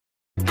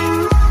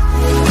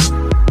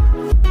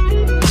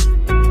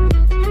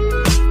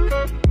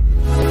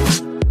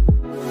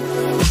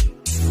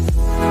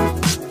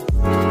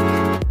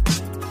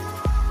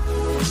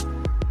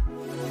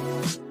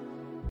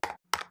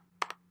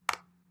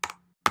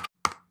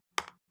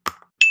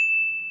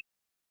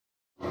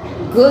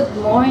Good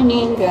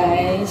morning,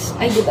 guys.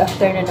 Ay, good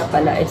afternoon na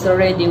pala. It's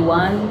already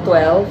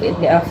 1:12 in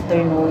the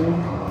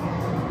afternoon.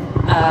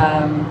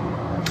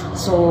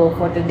 So,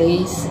 for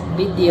today's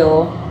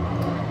video,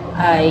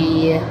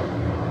 ay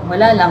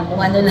wala lang,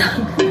 kung ano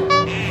lang.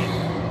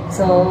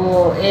 So,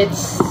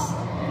 it's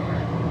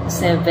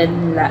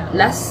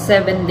last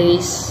 7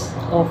 days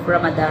of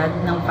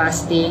Ramadan ng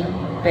fasting.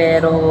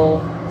 Pero,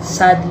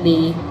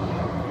 sadly,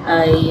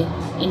 ay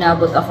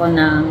inabot ako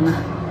ng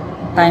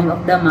time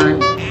of the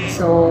month.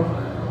 So,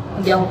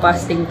 hindi ako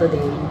fasting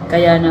today.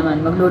 Kaya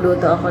naman,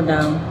 magluluto ako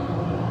ng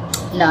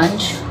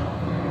lunch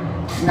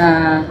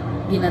na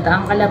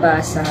ginataang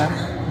kalabasa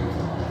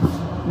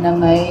na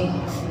may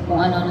kung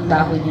ano ng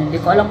dahon yun.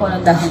 Hindi ko alam kung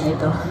anong dahon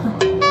ito.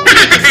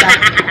 Basta,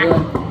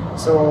 yun.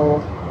 So,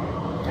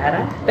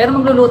 tara. Pero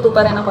magluluto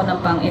pa rin ako ng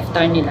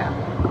pang-iftar nila.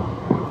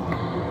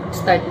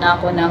 Start na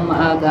ako ng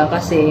maaga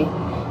kasi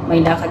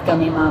may lakad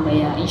kami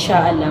mamaya.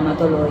 Insyaallah,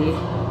 matuloy.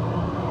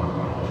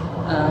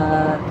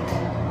 At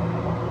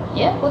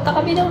yeah, punta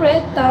kami ng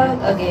Red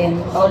Tag again.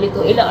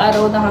 Paulito, ilang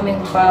araw na kami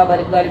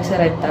pabalik-balik sa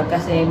Red Tag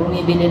kasi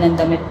bumibili ng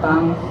damit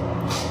pang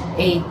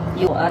 8.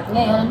 At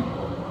ngayon,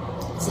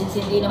 since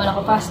hindi naman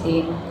ako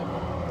fasting,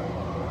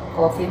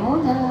 coffee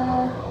muna.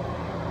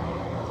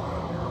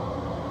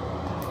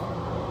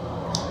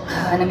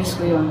 Namiss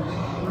ko yun.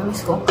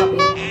 Namiss ko ang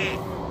kape.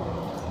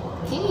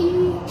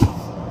 Okay.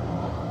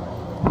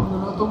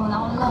 Luluto muna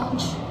akong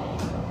lunch.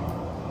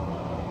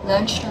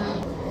 Lunch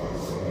time.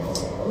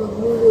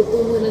 Magluluto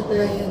muna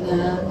tayo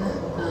ng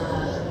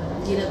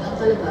ginataang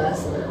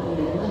kalabasa,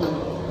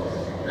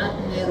 at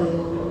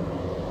merong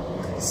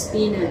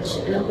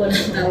spinach. Alam ko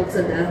lang tawag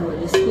sa dahon,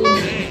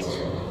 spinach.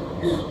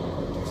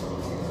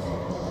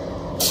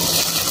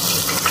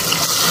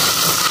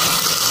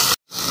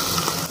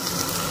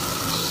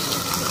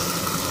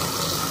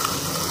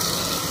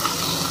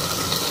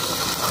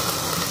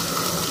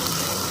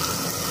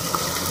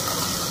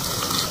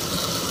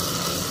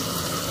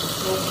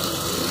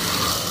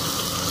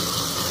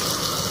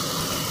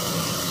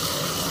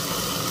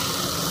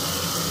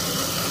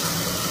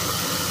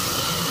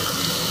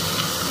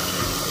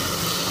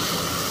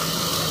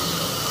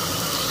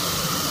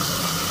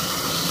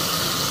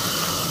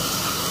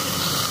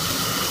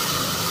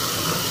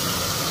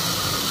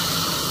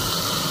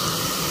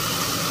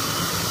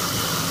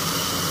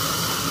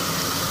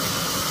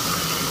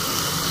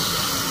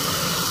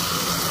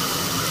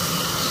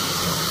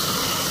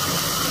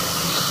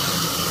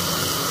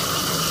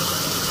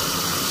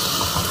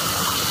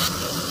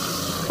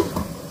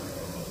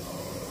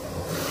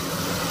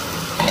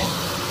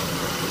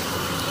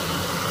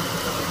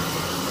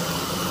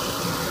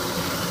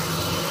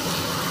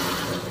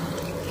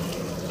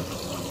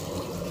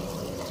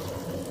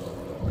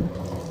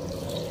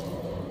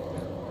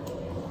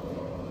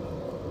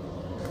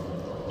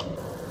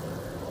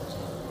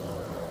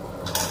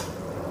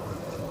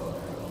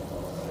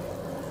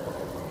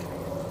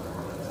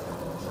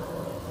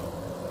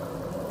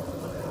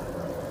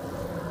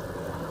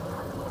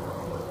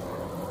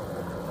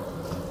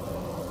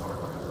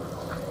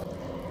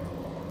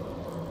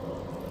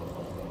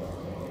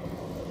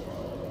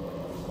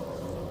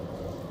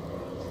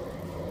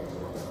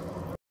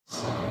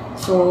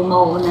 So,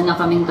 mauuna na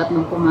kaming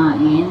tatlong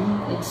kumain.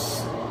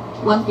 It's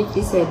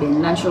 1:57,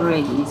 lunch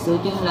already. So,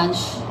 ito yung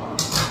lunch.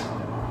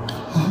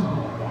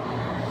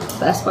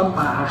 Taas pang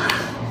paa.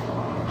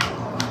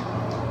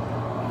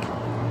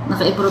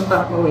 Naka-apron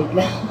pa ako. Wait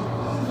lang.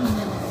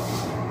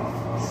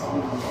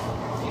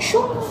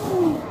 Shoo!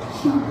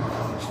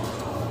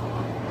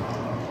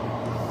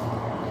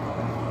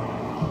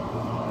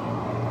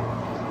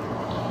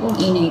 Yung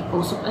inay,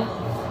 pusok eh.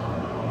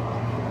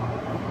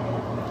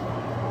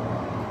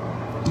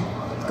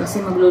 Kasi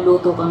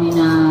magluluto kami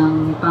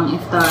ng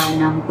pang-iftar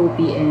ng 2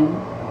 PM.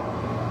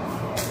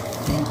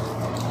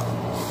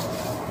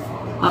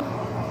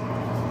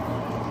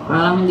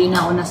 Parang hindi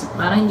na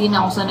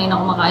ako sanay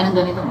na kumakain ng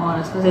ganitong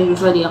oras kasi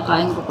usually ang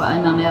kain ko pa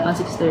mamaya pa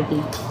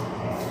 6:30.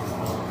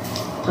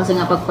 Kasi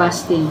nga pag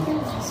fasting.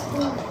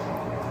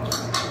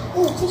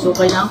 So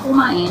kailangan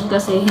kumain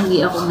kasi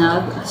hindi ako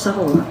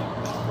nag-sahur.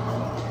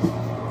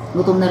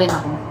 Gutom na rin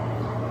ako.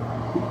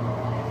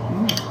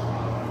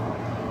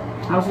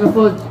 How's the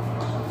food?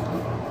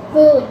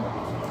 Food.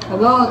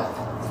 About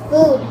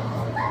Food.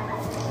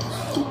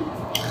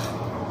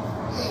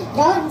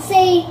 Don't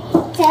say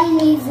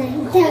Tammy's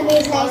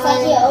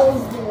like you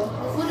always do.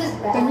 Food is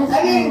bad. Can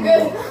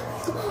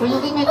you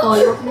give me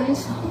toyo,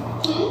 please?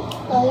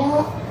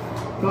 Toyo.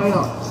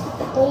 Toyo.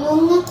 Toyo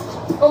na.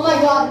 Oh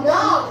my god,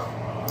 no!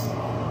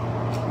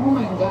 Oh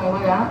my god,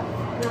 wala?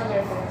 No,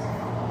 they're fast.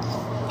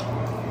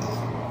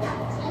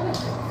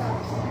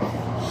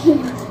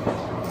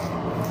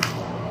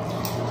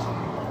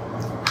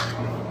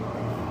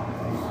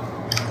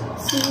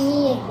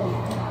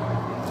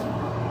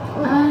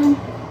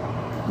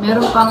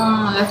 Meron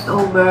pang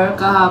leftover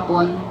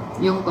kahapon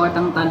yung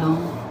tortang talong.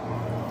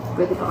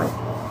 Pwede pa kayo.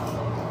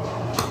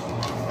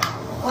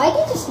 Why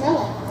did you smell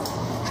it?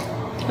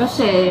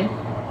 Kasi,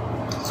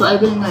 so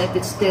I will know if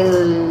it's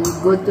still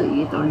good to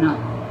eat or not.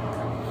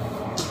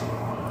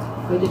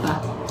 Pwede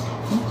pa.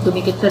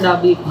 Dumikit sa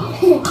labi ko.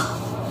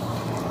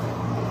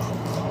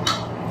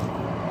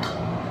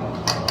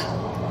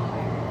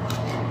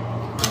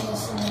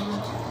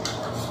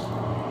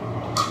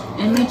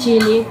 And my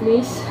chili,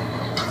 please.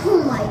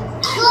 Oh my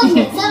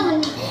goodness,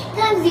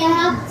 sometimes you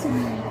have to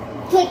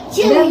put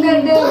chili.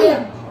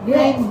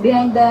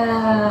 Behind the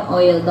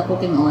oil, the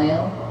cooking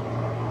oil.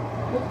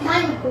 What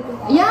kind of cooking?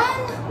 Yan!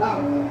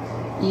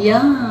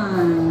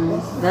 Yan!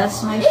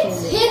 That's my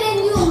It's chili. hidden,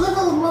 you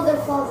little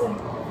motherfucker.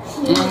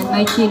 And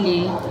my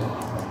chili,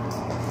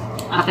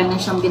 akin na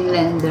siyang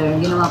binlender.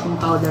 Ginawa kong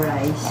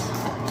powderize.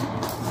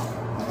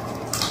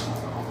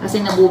 Kasi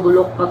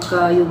nabubulok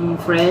pagka yung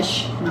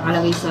fresh,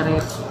 nakalagay sa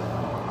ref.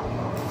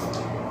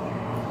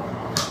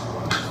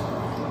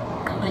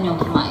 Ano yung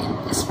kumain?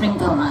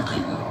 Sprinkle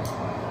natin.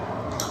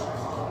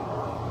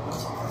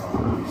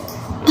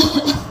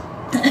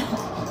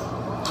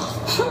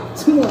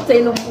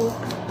 Sumutay lang po.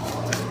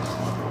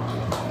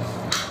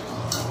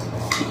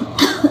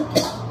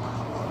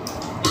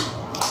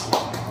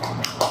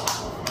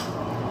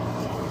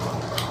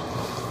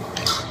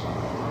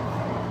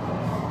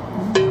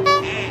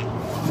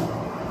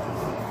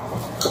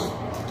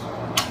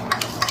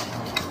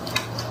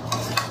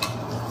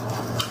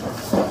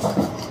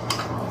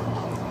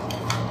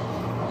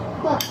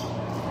 What?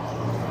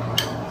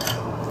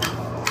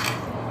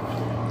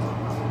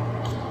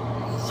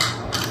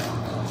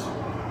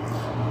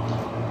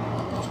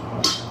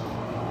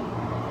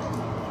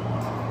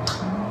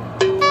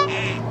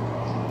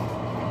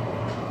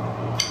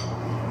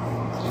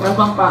 Wala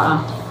pang paa.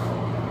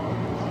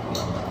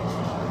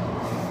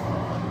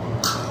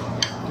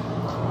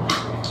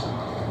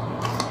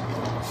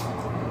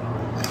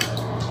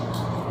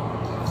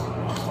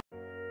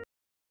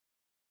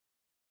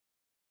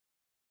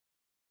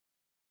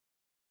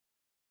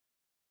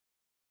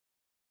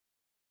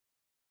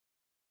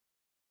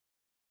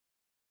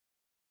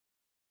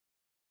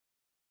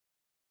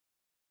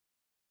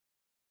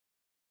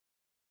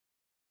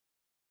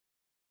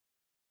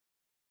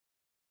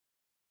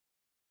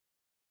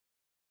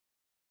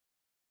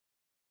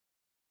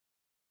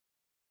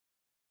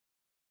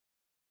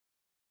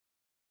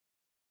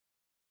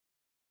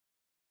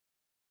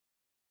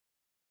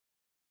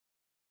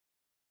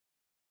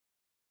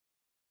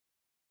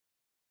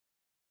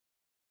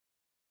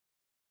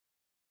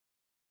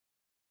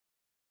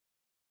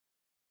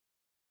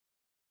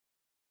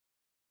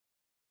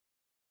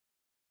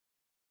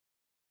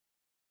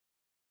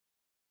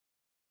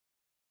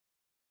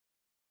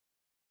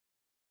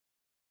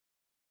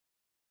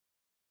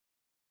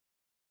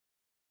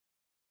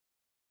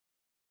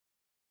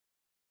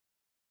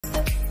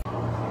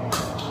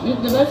 Eat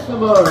the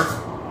vegetables.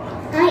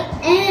 I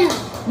am.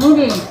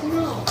 Moving.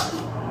 No.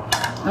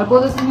 I'll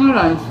put this in your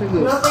rice.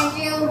 Sige. No, thank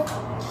you.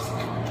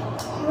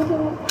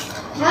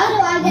 How do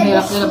I get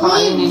Mahirap the nila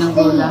pakainin ng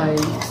sweet gulay.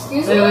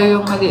 Excuse Pero me?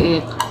 yung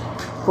maliit,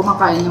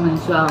 kumakain naman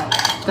siya.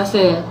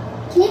 Kasi,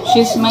 thing?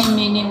 she's my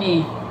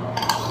mini-me.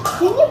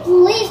 Can you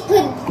please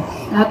put...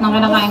 Lahat ng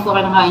kinakain ko,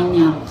 kinakain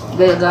niya.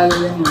 Gaya-gaya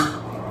yan yun.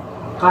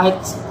 Kahit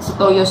sa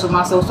toyo,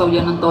 sumasaw-saw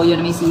yan ng toyo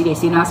na may sili.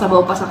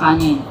 Sinasabaw pa sa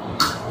kanin.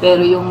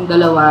 Pero yung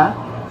dalawa,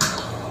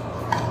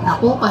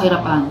 naku,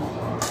 kahirapan.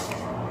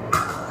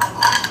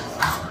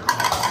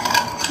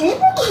 Can you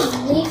put these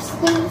leaf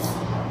things?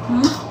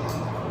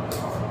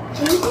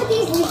 Can you put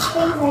these leaf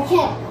things? I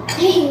can't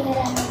eat it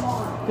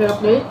anymore. Kaya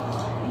plate?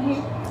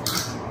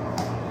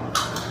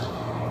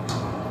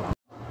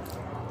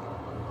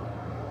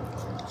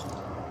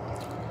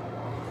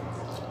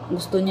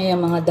 Gusto niya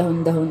yung mga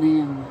dahon-dahon na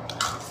yan.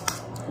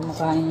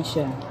 Kumakain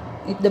siya.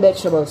 Eat the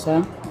vegetables,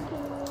 ha?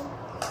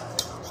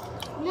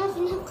 No.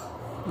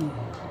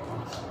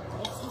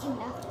 It's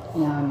enough.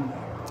 Yan.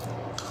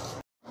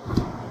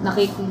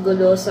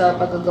 Nakikigulo sa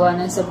paggagawa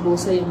ng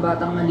sambusa yung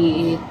batang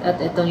maliit at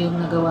ito yung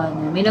nagawa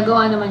niya. May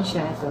nagawa naman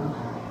siya ito.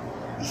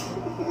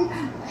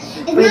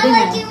 It's Pwede not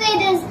like na. you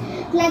made us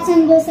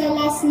sambusa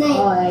last night.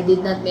 Oh, I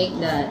did not make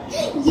that.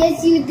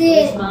 Yes, you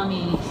Yes, did.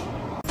 mommy.